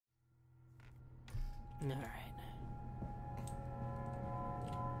Alright.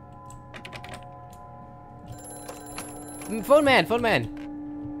 Phone man! Phone man!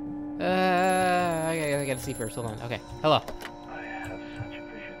 I gotta see first. Hold on. Okay. Hello. I have such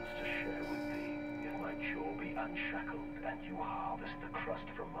visions to share with thee. If my jaw be unshackled and you harvest the crust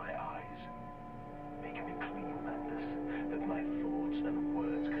from my eyes, make me clean, madness, that my thoughts and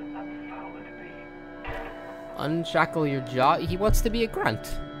words can unfouled be. Unshackle your jaw? He wants to be a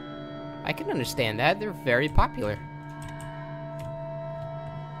grunt. I can understand that. They're very popular.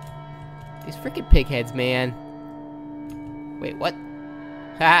 These freaking pig heads, man. Wait, what?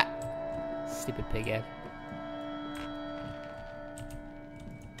 Ha! Stupid pig head.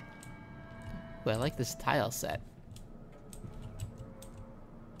 Ooh, I like this tile set.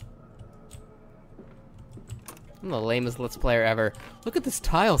 I'm the lamest Let's Player ever. Look at this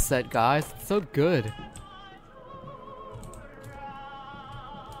tile set, guys. It's so good.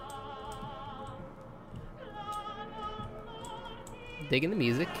 Digging the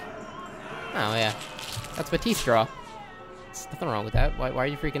music. Oh, yeah. That's Batiste draw. There's nothing wrong with that. Why are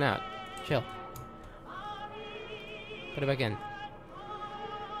you freaking out? Chill. Put it back in.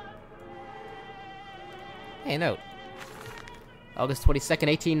 Hey, note. August 22nd,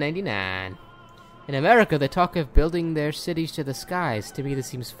 1899. In America, they talk of building their cities to the skies. To me, this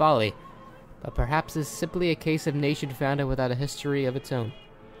seems folly. But perhaps it's simply a case of nation founded without a history of its own.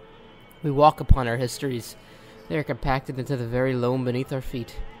 We walk upon our histories. They are compacted into the very loam beneath our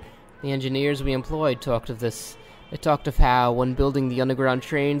feet. The engineers we employed talked of this. They talked of how, when building the underground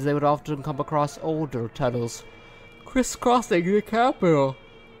trains, they would often come across older tunnels, crisscrossing the capital.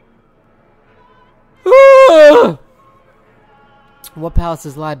 What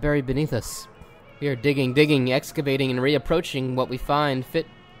palaces lie buried beneath us? We are digging, excavating, and reapproaching what we find fit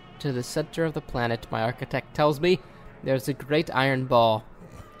to the center of the planet. My architect tells me there's a great iron ball.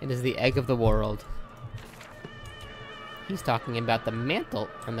 It is the egg of the world. He's talking about the mantle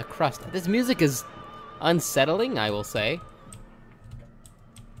and the crust. This music is unsettling, I will say.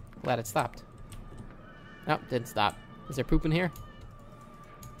 Glad it stopped. Oh, didn't stop. Is there poop in here?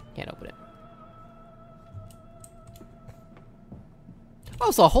 Can't open it.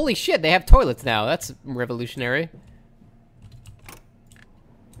 Oh, so holy shit, they have toilets now. That's revolutionary.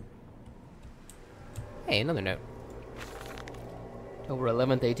 Hey, another note. October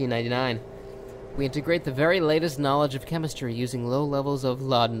 11th, 1899. We integrate the very latest knowledge of chemistry using low levels of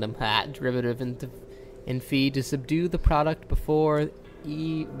laudanum derivative in feed to subdue the product before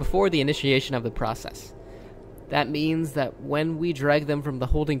the initiation of the process. That means that when we drag them from the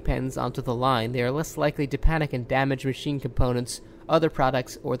holding pens onto the line, they are less likely to panic and damage machine components, other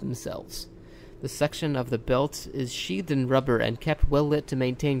products, or themselves. The section of the belt is sheathed in rubber and kept well lit to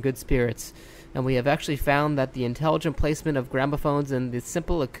maintain good spirits, and we have actually found that the intelligent placement of gramophones and the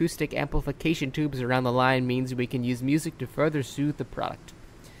simple acoustic amplification tubes around the line means we can use music to further soothe the product.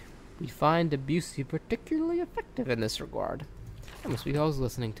 We find Debussy particularly effective in this regard. That must be who I was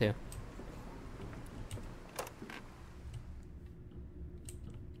listening to.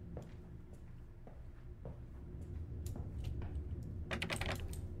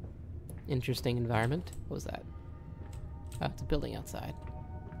 Interesting environment. What was that? Oh, it's a building outside.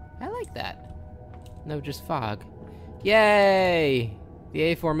 I like that. No, just fog. Yay!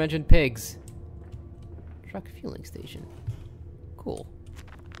 The aforementioned pigs. Truck fueling station. Cool.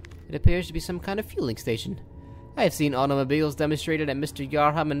 It appears to be some kind of fueling station. I have seen automobiles demonstrated at Mr.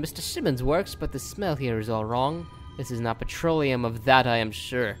 Yarham and Mr. Simmons' works, but the smell here is all wrong. This is not petroleum, of that I am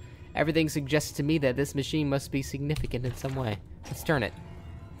sure. Everything suggests to me that this machine must be significant in some way. Let's turn it.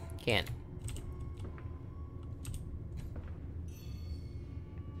 Can't.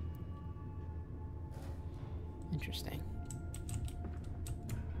 Interesting.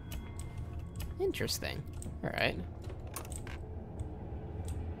 Interesting. Alright.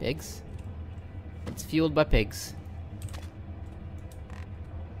 Pigs. It's fueled by pigs.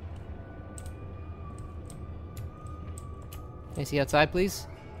 Can I see outside, please?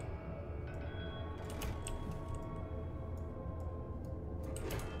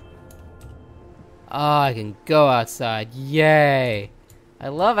 Oh, I can go outside. Yay! I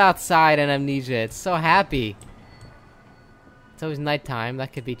love outside in Amnesia. It's so happy. It's always nighttime.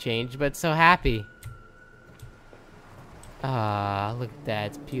 That could be changed, but it's so happy. Ah, look at that.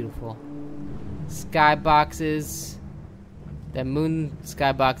 It's beautiful. Skyboxes. That moon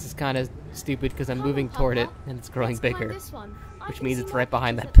skybox is kind of stupid because I'm moving toward it and it's growing bigger. Which means it's right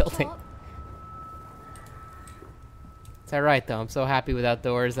behind that building. It's alright though. I'm so happy with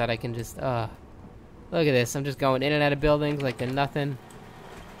outdoors that I can just, look at this. I'm just going in and out of buildings like they're nothing.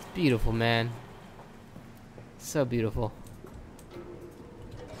 It's beautiful, man. So beautiful.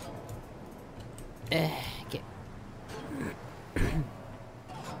 Get.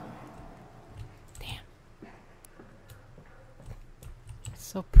 Damn. It's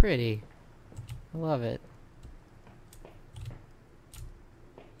so pretty. I love it.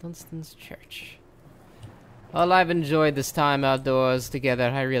 Dunstan's Church. Well, I've enjoyed this time outdoors together.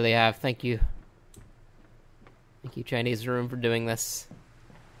 I really have. Thank you. Thank you, Chinese Room, for doing this.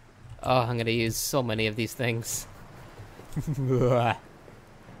 Oh, I'm gonna use so many of these things. Alright.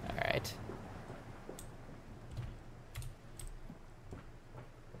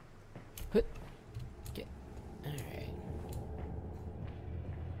 Okay. Alright.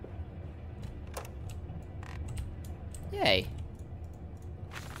 Yay.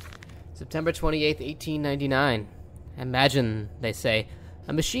 September 28th, 1899. Imagine, they say,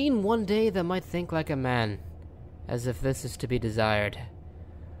 a machine one day that might think like a man, as if this is to be desired.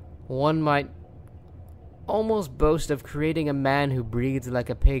 One might almost boast of creating a man who breathes like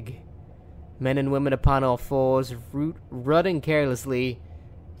a pig. Men and women upon all fours, rutting carelessly,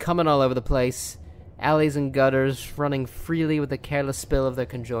 coming all over the place, alleys and gutters running freely with the careless spill of their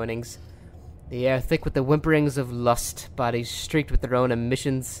conjoinings. The air thick with the whimperings of lust, bodies streaked with their own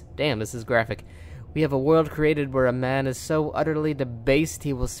emissions. Damn, this is graphic. We have a world created where a man is so utterly debased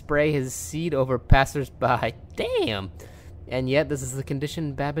he will spray his seed over passers-by. Damn! And yet this is the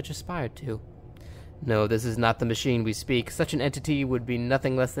condition Babbage aspired to. No, this is not the machine we speak. Such an entity would be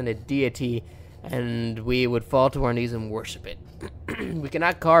nothing less than a deity, and we would fall to our knees and worship it. We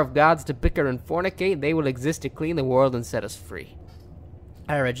cannot carve gods to bicker and fornicate. They will exist to clean the world and set us free.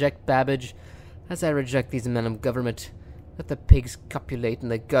 I reject Babbage, as I reject these men of government. Let the pigs copulate in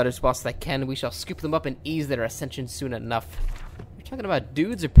the gutters whilst they can. We shall scoop them up and ease their ascension soon enough. You're talking about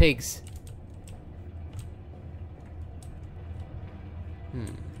dudes or pigs?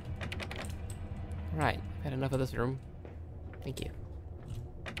 Right, I've had enough of this room. Thank you.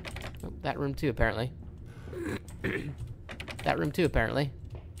 Oh, that room too, apparently. That room too, apparently.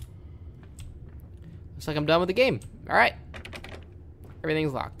 Looks like I'm done with the game. Alright.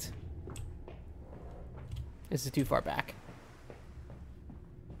 Everything's locked. This is too far back.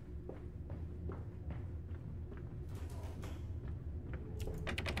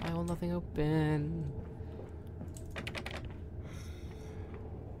 Why will nothing open?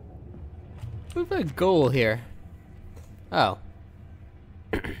 What's the goal here? Oh.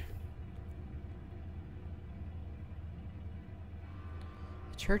 The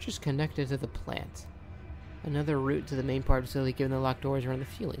church is connected to the plant. Another route to the main part of the facility given the locked doors around the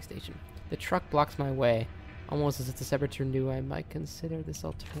fueling station. The truck blocks my way. Almost as if the Saboteur knew I might consider this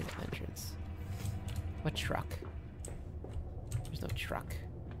alternative entrance. What truck? There's no truck.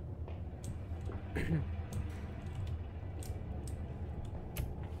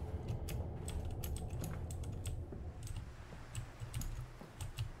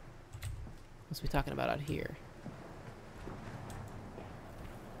 What's we talking about out here?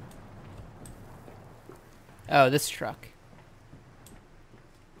 Oh, this truck.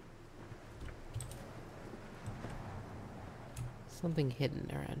 Something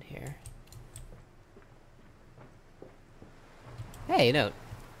hidden around here. Hey, note.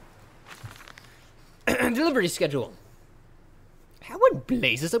 Delivery schedule. How in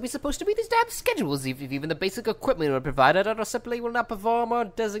blazes are we supposed to meet these damn schedules if even the basic equipment we're provided or simply will not perform our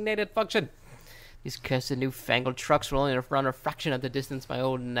designated function? These cursed newfangled trucks will only run a fraction of the distance my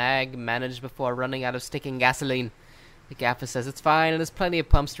old nag managed before running out of stinking gasoline. The gaffer says it's fine, and there's plenty of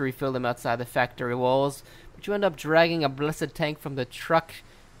pumps to refill them outside the factory walls, but you end up dragging a blessed tank from the truck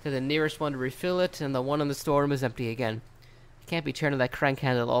to the nearest one to refill it, and the one in the storeroom is empty again. I can't be turning that crank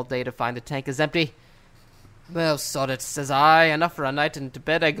handle all day to find the tank is empty. Well, sod it, says I. Enough for a night, and to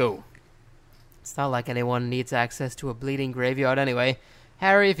bed I go. It's not like anyone needs access to a bleeding graveyard anyway.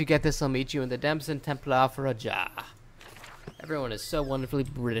 Harry, if you get this, I'll meet you in the Damson Templar for a jar. Everyone is so wonderfully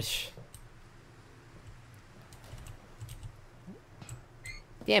British.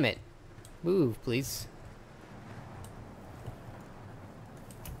 Damn it. Move, please.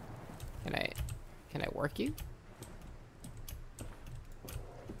 Can I work you?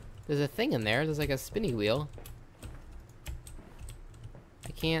 There's a thing in there. There's like a spinny wheel.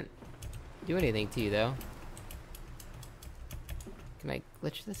 I can't do anything to you, though. Can I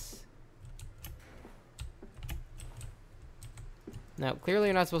glitch this? No, clearly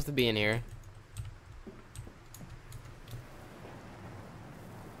you're not supposed to be in here.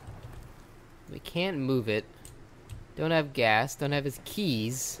 We can't move it. Don't have gas. Don't have his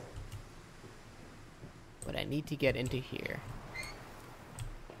keys. But I need to get into here.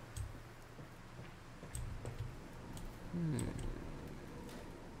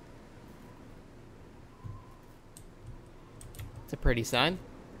 It's a pretty sign.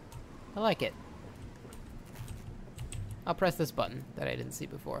 I like it. I'll press this button that I didn't see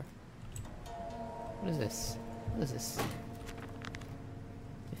before. What is this? What is this?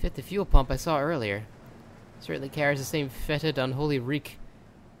 It fit the fuel pump I saw earlier. Certainly carries the same fetid, unholy reek.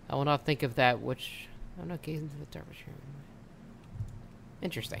 I will not think of that which... I'm not gazing into the darkness.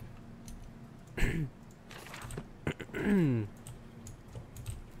 Interesting.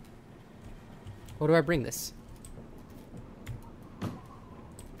 Where do I bring this?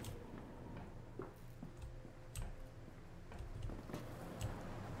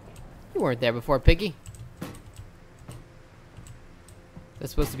 You weren't there before, Piggy.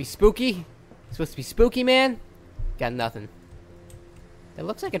 That's supposed to be spooky? Supposed to be spooky, man? Got nothing. It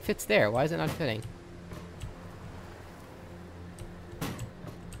looks like it fits there. Why is it not fitting?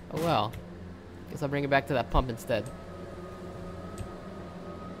 Oh well. Guess I'll bring it back to that pump instead.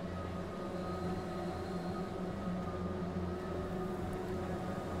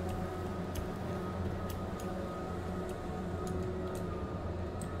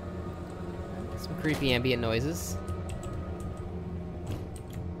 Some creepy ambient noises.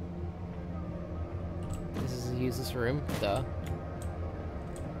 This is a useless room, duh.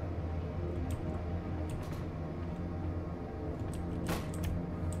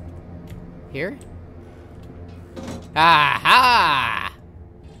 Here? Aha!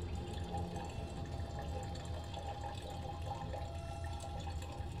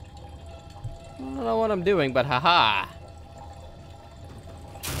 I don't know what I'm doing, but haha.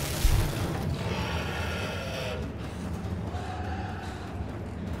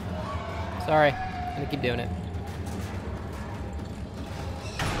 Sorry, I'm gonna keep doing it.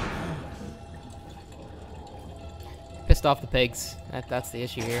 Pissed off the pigs. That's the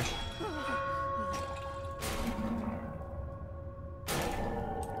issue here.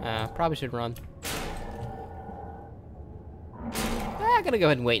 Probably should run. I'm gonna go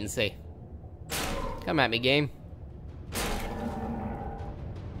ahead and wait and see. Come at me, game.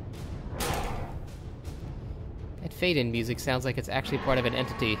 That fade-in music sounds like it's actually part of an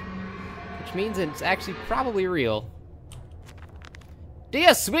entity, which means it's actually probably real.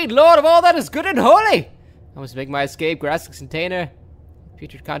 Dear sweet lord of all that is good and holy! I must make my escape, grasp the container,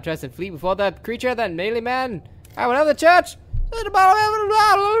 putrid contrast, and flee before that creature, that melee man. I will have the church.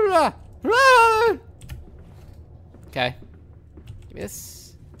 Okay. Give me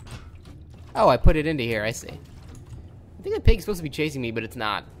this. Oh, I put it into here. I see. I think the pig's supposed to be chasing me, but it's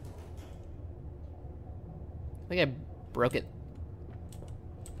not. I think I broke it.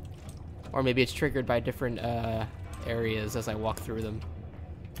 Or maybe it's triggered by different areas as I walk through them.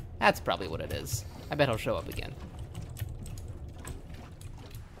 That's probably what it is. I bet he'll show up again.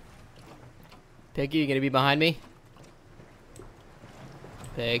 Piggy, you gonna be behind me?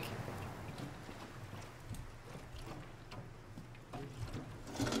 Pig.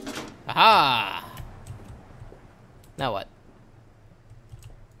 Aha! Now what?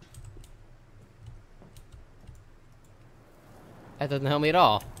 That doesn't help me at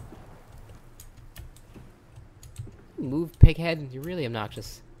all. Move, pighead. You're really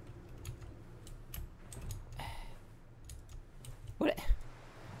obnoxious. What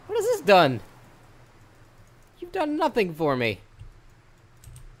has this done? You've done nothing for me.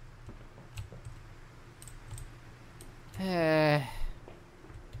 A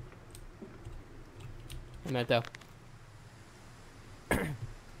minute though.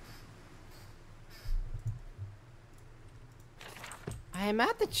 I am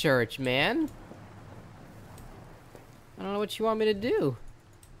at the church, man. I don't know what you want me to do.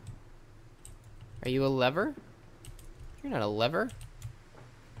 Are you a lever? You're not a lever.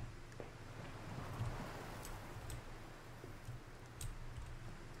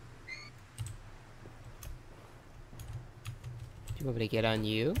 Do you want me to get on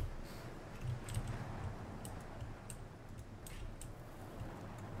you?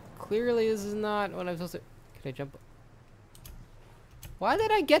 Clearly this is not what I'm supposed to... Can I jump? Why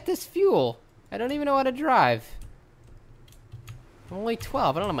did I get this fuel? I don't even know how to drive. I'm only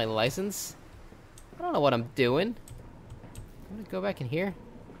 12. I don't have my license. I don't know what I'm doing. I'm gonna go back in here.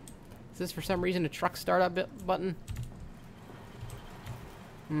 Is this for some reason a truck startup button?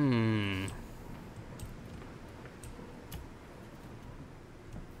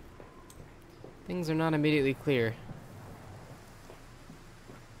 Things are not immediately clear.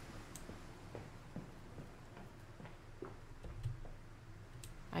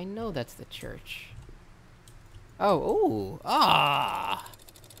 I know that's the church. Oh, ooh, ah!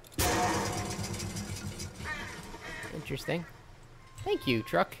 Interesting. Thank you,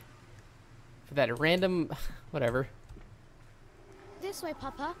 truck. For that random... whatever. This way,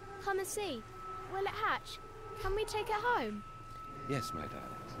 Papa. Come and see. Will it hatch? Can we take it home? Yes, my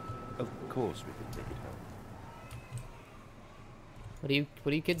darlings. Of course we can take it home. What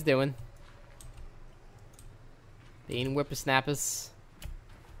are you kids doing? Being whippersnappers.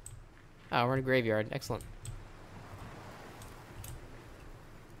 Oh, we're in a graveyard. Excellent.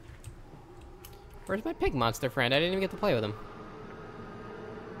 Where's my pig monster friend? I didn't even get to play with him.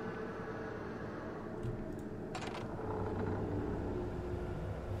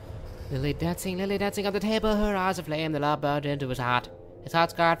 Lily dancing on the table, her eyes aflame, the love burned into his heart. His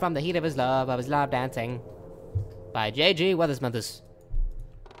heart scarred from the heat of his love dancing. By J.G. Weathersmothers.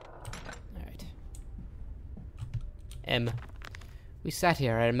 Alright. M. We sat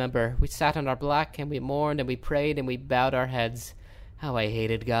here, I remember. We sat on our black, and we mourned, and we prayed, and we bowed our heads. How I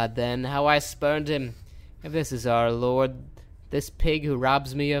hated God then, how I spurned him. If this is our Lord, this pig who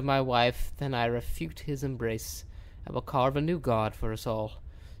robs me of my wife, then I refute his embrace. I will carve a new God for us all.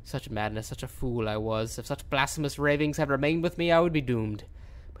 Such madness, such a fool I was. If such blasphemous ravings had remained with me, I would be doomed.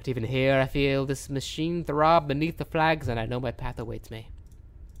 But even here I feel this machine throb beneath the flags, and I know my path awaits me.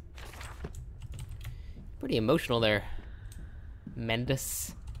 Pretty emotional there.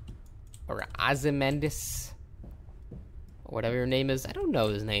 Mendes. Or Ozymandias. Or whatever your name is. I don't know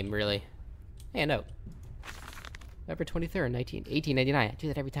his name, really. Hey, no. November 23rd, 1899. I do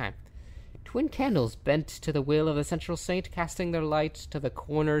that every time. Twin candles bent to the will of the central saint, casting their light to the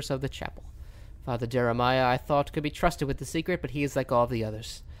corners of the chapel. Father Jeremiah, I thought, could be trusted with the secret, but he is like all the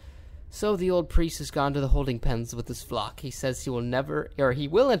others. So the old priest has gone to the holding pens with his flock. He says he will he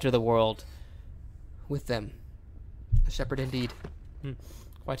will enter the world with them. A shepherd indeed.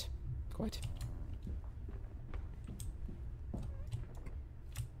 Quite.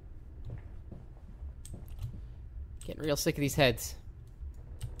 Getting real sick of these heads.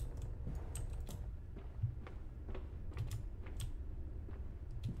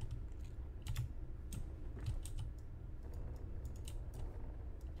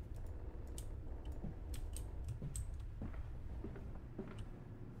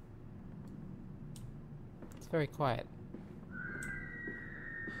 Very quiet.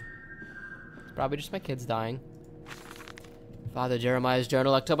 It's probably just my kids dying. Father Jeremiah's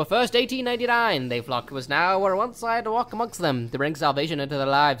journal, October 1st, 1899. They flocked to us now, where once I had to walk amongst them to bring salvation into their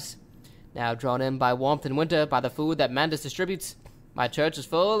lives. Now drawn in by warmth in winter, by the food that Mandus distributes, my church is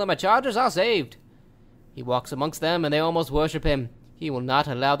full and my chargers are saved. He walks amongst them and they almost worship him. He will not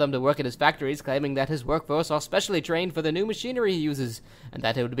allow them to work at his factories, claiming that his workforce are specially trained for the new machinery he uses, and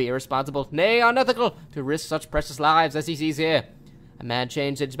that it would be irresponsible, nay, unethical, to risk such precious lives as he sees here. A man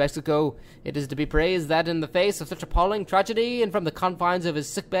changed in Mexico. It is to be praised that in the face of such appalling tragedy, and from the confines of his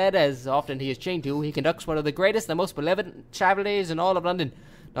sickbed, as often he is chained to, he conducts one of the greatest and most benevolent charities in all of London.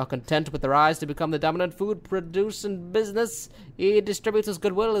 Not content with the rise to become the dominant food producing business, he distributes his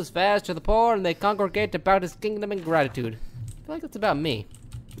goodwill, his fares to the poor, and they congregate about his kingdom in gratitude. I feel like that's about me.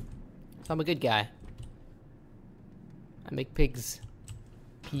 So I'm a good guy. I make pigs.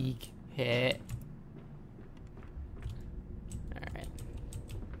 Pig. Heh. Alright.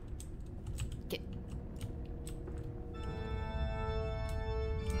 Get.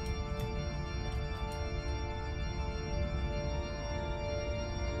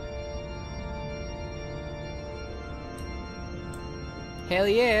 Hell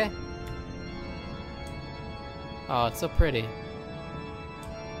yeah. Oh, it's so pretty.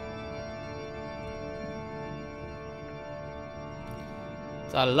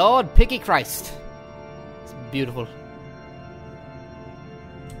 It's our Lord Piggy Christ. It's beautiful.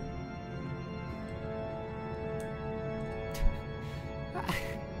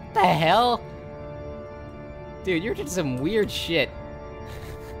 What the hell? Dude, you're doing some weird shit.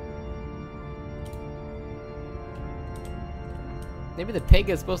 Maybe the pig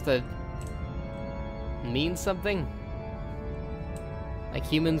is supposed to mean something? Like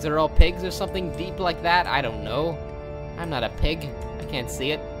humans are all pigs or something deep like that? I don't know. I'm not a pig. I can't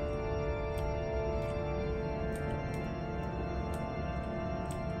see it.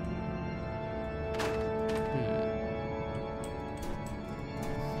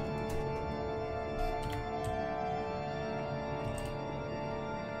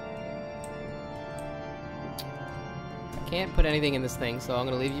 I can't put anything in this thing, so I'm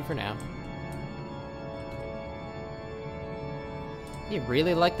gonna leave you for now. You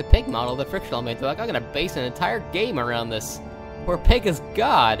really like the pig model that Frictional made. They're like, I'm gonna base an entire game around this. Where pig is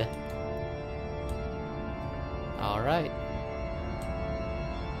God. Alright.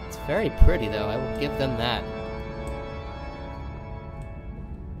 It's very pretty though, I will give them that.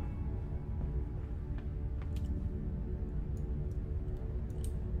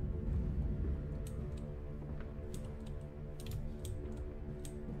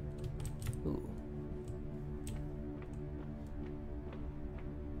 Ooh.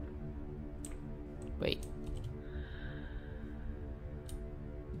 Wait.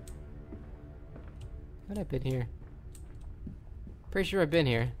 Haven't I been here? Pretty sure I've been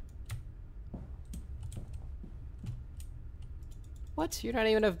here. What? You're not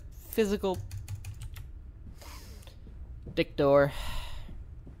even a physical dick door.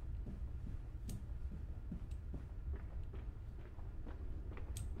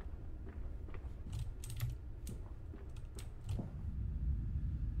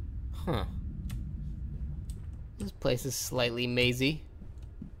 Huh. This place is slightly mazy.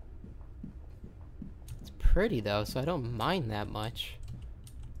 It's pretty though, so I don't mind that much.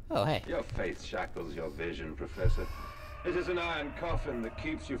 Oh, hey. Your faith shackles your vision, Professor. It is an iron coffin that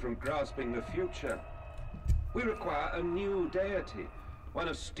keeps you from grasping the future. We require a new deity, one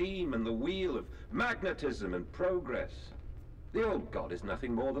of steam and the wheel, of magnetism and progress. The old god is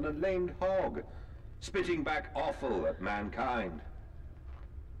nothing more than a lamed hog, spitting back offal at mankind.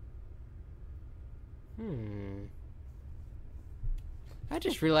 I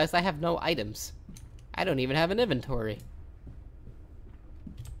just realized I have no items. I don't even have an inventory.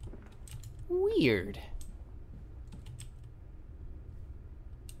 Weird.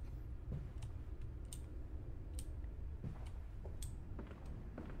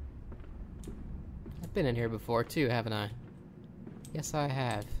 I've been in here before too, haven't I? Yes, I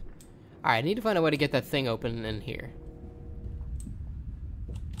have. Alright, I need to find a way to get that thing open in here.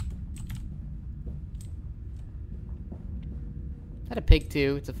 Is that a pig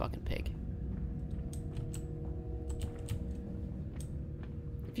too? It's a fucking pig.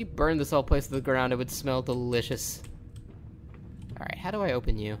 If you burn this whole place to the ground, it would smell delicious. Alright, how do I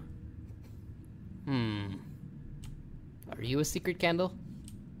open you? Are you a secret candle?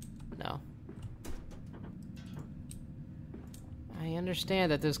 No. I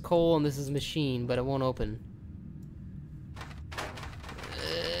understand that there's coal and this is a machine, but it won't open.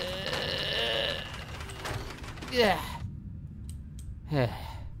 Yeah.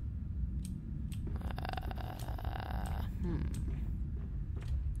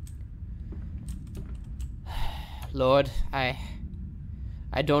 Lord, I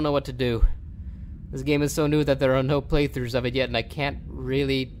don't know what to do. This game is so new that there are no playthroughs of it yet, and I can't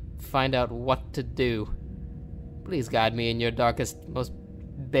really find out what to do. Please guide me in your darkest, most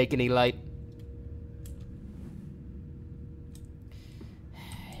bacony light.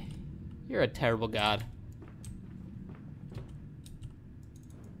 You're a terrible god.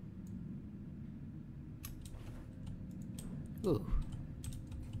 Ooh.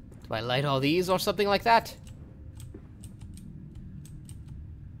 Do I light all these or something like that?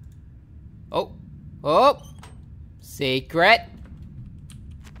 Oh. Oh! Secret!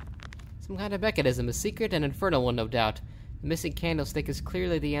 Some kind of mechanism, a secret and infernal one, no doubt. The missing candlestick is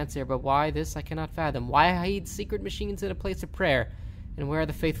clearly the answer, but why this I cannot fathom. Why hide secret machines in a place of prayer? And where are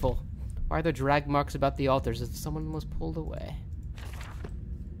the faithful? Why are there drag marks about the altars as if someone was pulled away?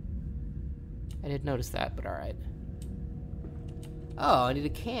 I didn't notice that, but alright. Oh, I need a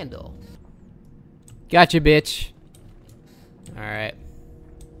candle. Gotcha, bitch. Alright.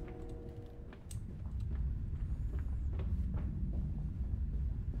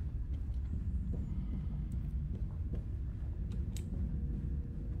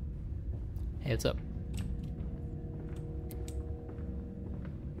 Hey, what's up?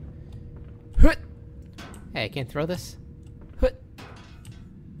 Hey, I can't throw this? I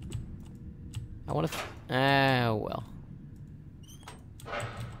wanna oh, well.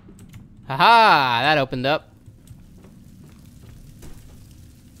 Haha! That opened up.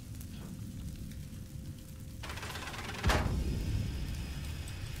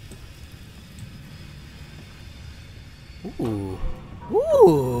 Ooh.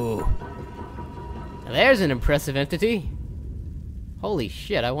 Ooh! Now there's an impressive entity. Holy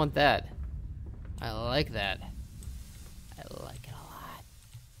shit, I want that. I like that.